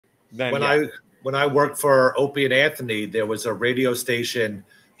Then when I worked for Opie and Anthony, there was a radio station,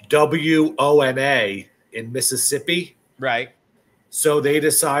 WONA in Mississippi. Right. So they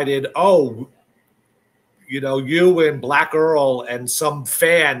decided, oh, you and Black Earl and some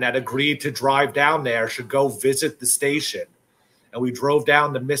fan that agreed to drive down there should go visit the station. And we drove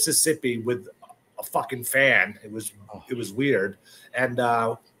down to Mississippi with a fucking fan. It was weird. And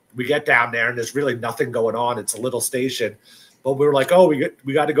we get down there and there's really nothing going on. It's a little station. But we were like, oh,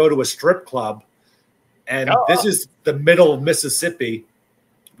 we got to go to a strip club. And this is the middle of Mississippi.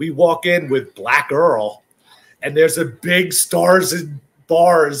 We walk in with Black Earl, and there's a big Stars and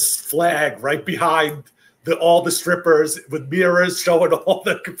Bars flag right behind all the strippers with mirrors showing all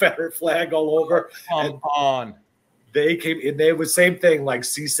the Confederate flag all over. Come on. They came in. They was same thing, like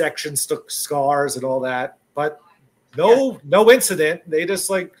C-section scars and all that. But no incident. They just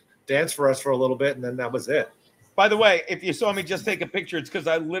like danced for us for a little bit, and then that was it. By the way, if you saw me just take a picture, it's because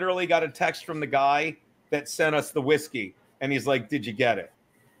I literally got a text from the guy that sent us the whiskey, and he's like, "Did you get it?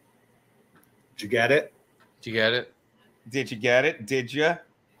 Did you get it? Did you get it? Did you get it? Did you?"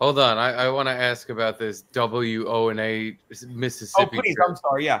 Hold on, I want to ask about this WONA Mississippi. Oh, please, trip. I'm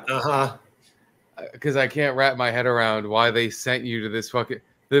sorry. Yeah. Because I can't wrap my head around why they sent you to this fucking.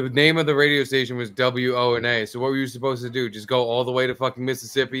 The name of the radio station was WONA. So what were you supposed to do? Just go all the way to fucking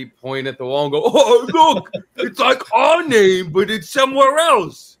Mississippi, point at the wall, and go, "Oh, look, it's like our name, but it's somewhere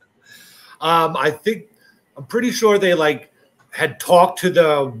else." I'm pretty sure they had talked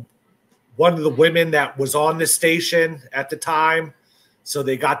to one of the women that was on the station at the time, so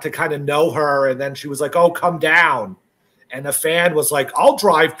they got to kind of know her, and then she was like, "Oh, come down," and a fan was like, "I'll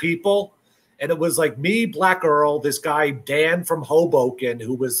drive people." And it was like me, Black Earl, this guy, Dan from Hoboken,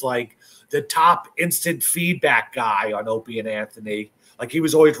 who was like the top instant feedback guy on Opie and Anthony. Like he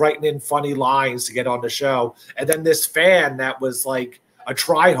was always writing in funny lines to get on the show. And then this fan that was like a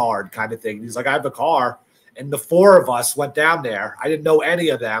try-hard kind of thing. He's like, "I have a car." And the four of us went down there. I didn't know any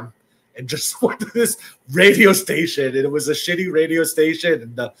of them. And just went to this radio station. And it was a shitty radio station.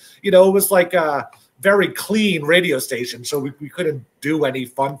 And, it was like a very clean radio station. So we couldn't do any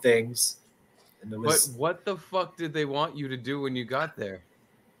fun things. But what the fuck did they want you to do when you got there?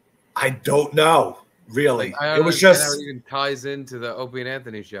 I don't know, really. It was just how it even ties into the Opie and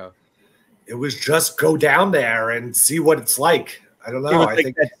Anthony show. It was just go down there and see what it's like. I don't know. I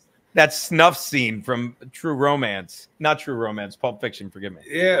think that snuff scene from True Romance, not True Romance, Pulp Fiction. Forgive me.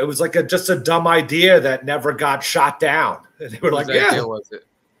 Yeah, it was like just a dumb idea that never got shot down. And they were like, "Yeah." Idea was it?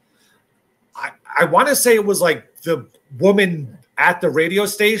 I want to say it was like the woman at the radio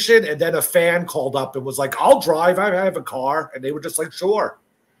station, and then a fan called up and was like, "I'll drive. I have a car." And they were just like, "Sure."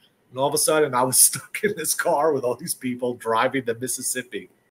 And all of a sudden, I was stuck in this car with all these people driving to Mississippi.